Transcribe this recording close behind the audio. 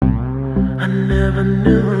I never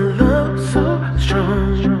knew love so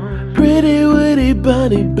strong. Pretty witty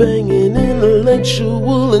body banging,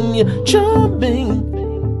 intellectual, and you're charming.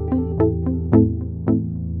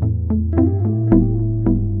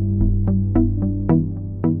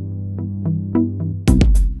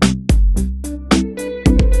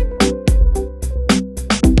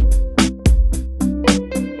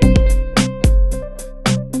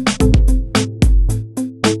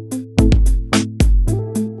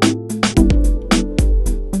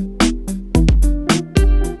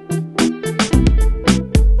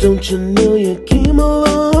 Don't you know you came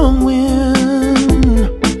along when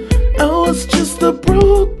I was just a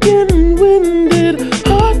broken-winded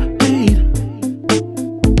heartbeat?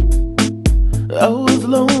 I was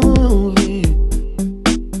lonely.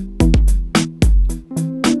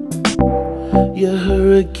 Your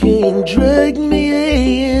hurricane dragged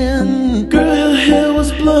me in. Girl, your hair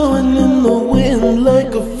was blowing in the wind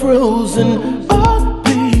like a frozen art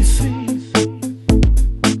piece.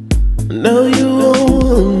 Now you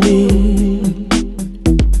own me.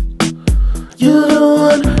 You're the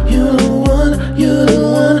one, you're the one, you're the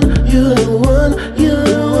one, you're the one, you're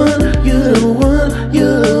the one, you're the one,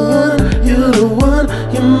 you're the one, you're the one,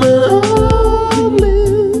 you're my only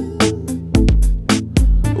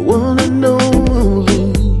one and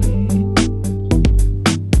only.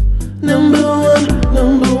 Number one,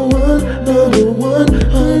 number one, number one,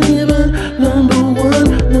 uneven, number one,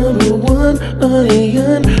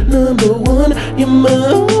 uneven, number one, you're my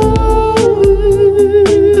only.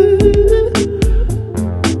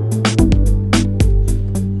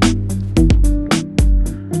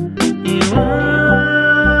 You are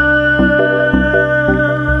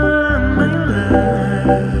my love,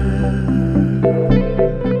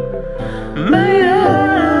 my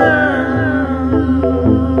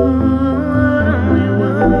only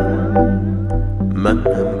one, my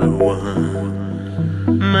number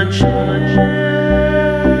one, my champion.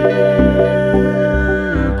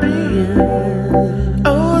 I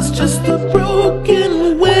was just a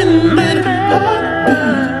broken-winded heartbeat.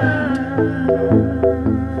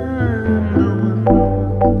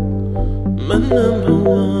 My number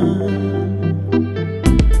one.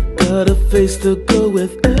 Got a face to go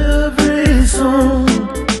with every song.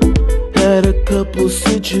 Had a couple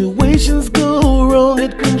situations go wrong,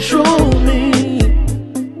 it controlled me.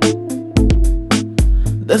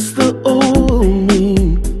 That's the old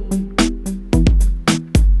me.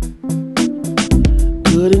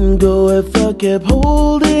 Couldn't go if I kept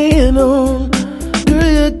holding on. Girl,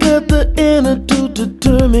 you got the antidote to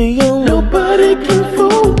turn me on. Nobody can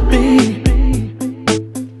fool me.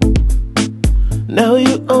 Now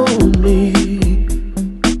you own me.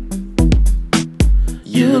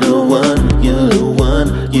 You're the one, you're the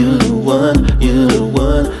one, you're the one, you're the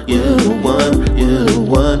one, you're the one, you're the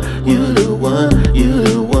one, you're the one, you're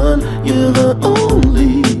the one, you're the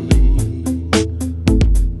only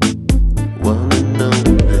one and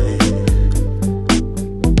only.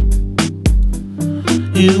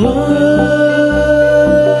 You are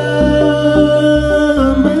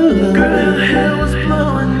my love. Girl, your hair was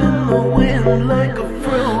blowing in the wind like a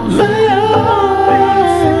frozen my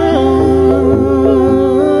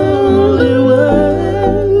only one.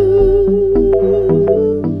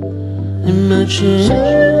 Imagine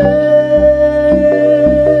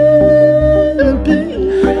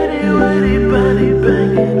pretty witty body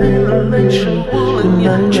banging, intellectual, and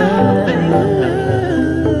you're charming.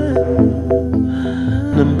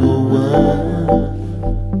 Number one.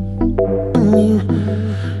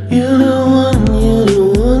 You're the one, you're the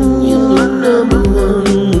one, you're my number one.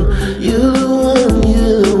 You're the one,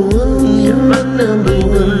 you're the one, you're my number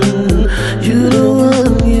one. You're the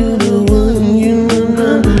one, you're the one, you're my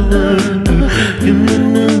number one. You're my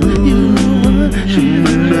number one, you're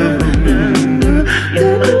my number one.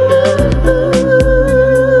 You're the one,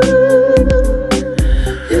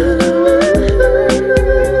 you're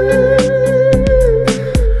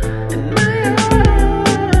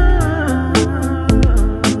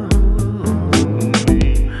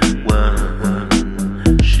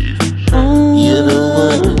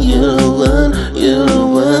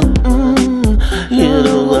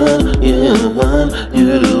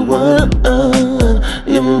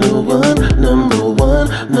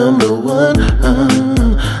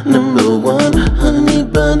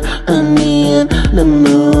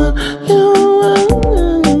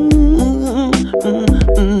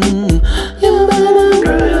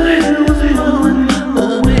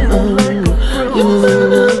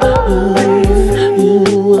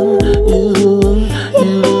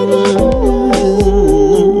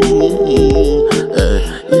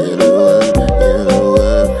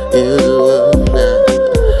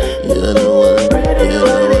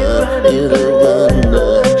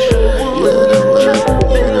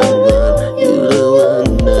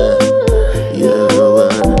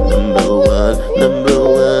number